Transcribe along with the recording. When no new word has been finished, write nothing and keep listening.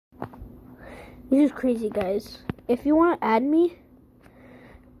This is crazy, guys. If you want to add me,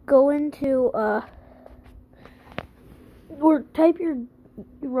 go into, or type your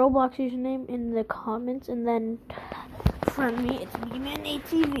Roblox username in the comments and then friend me. It's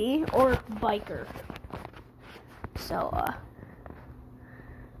BeManATV or Biker. So,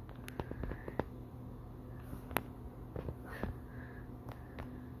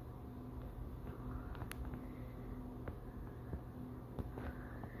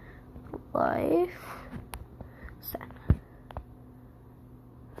 life set.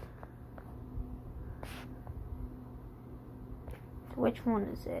 Which one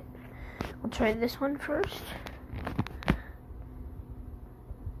is it? I'll try this one first.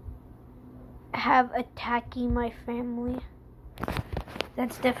 Have attacking my family.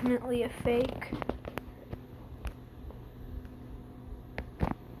 That's definitely a fake.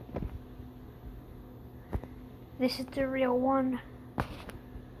 This is the real one.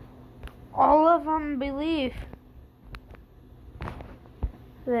 All of them believe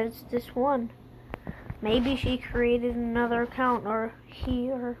that it's this one. Maybe she created another account, or he,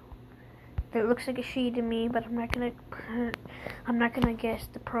 or it looks like a she to me, but I'm not gonna guess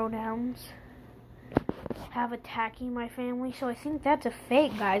the pronouns. Have attacking my family, so I think that's a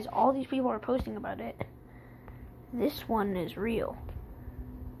fake, guys. All these people are posting about it. This one is real,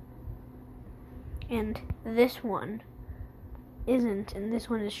 and this one isn't, and this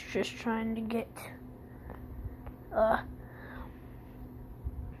one is just trying to get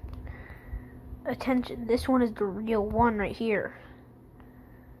attention. This one is the real one right here.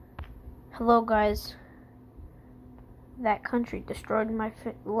 Hello, guys. That country destroyed my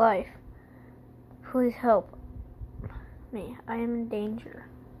life. Please help me. I am in danger.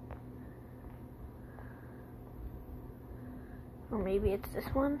 Or maybe it's this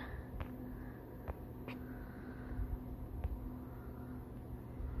one.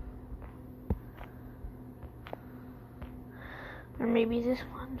 Or maybe this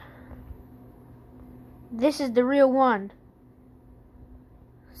one. This is the real one.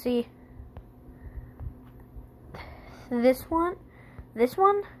 See? This one, this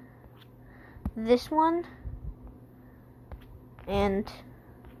one, this one, and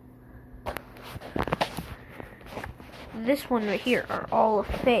this one right here are all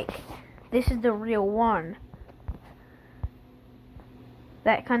fake. This is the real one.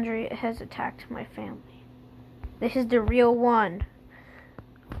 That country has attacked my family. This is the real one.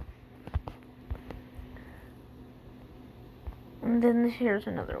 And then here's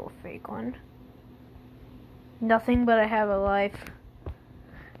another fake one. Nothing but I have a life.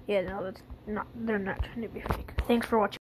 Yeah, no, that's not. They're not trying to be fake. Thanks for watching.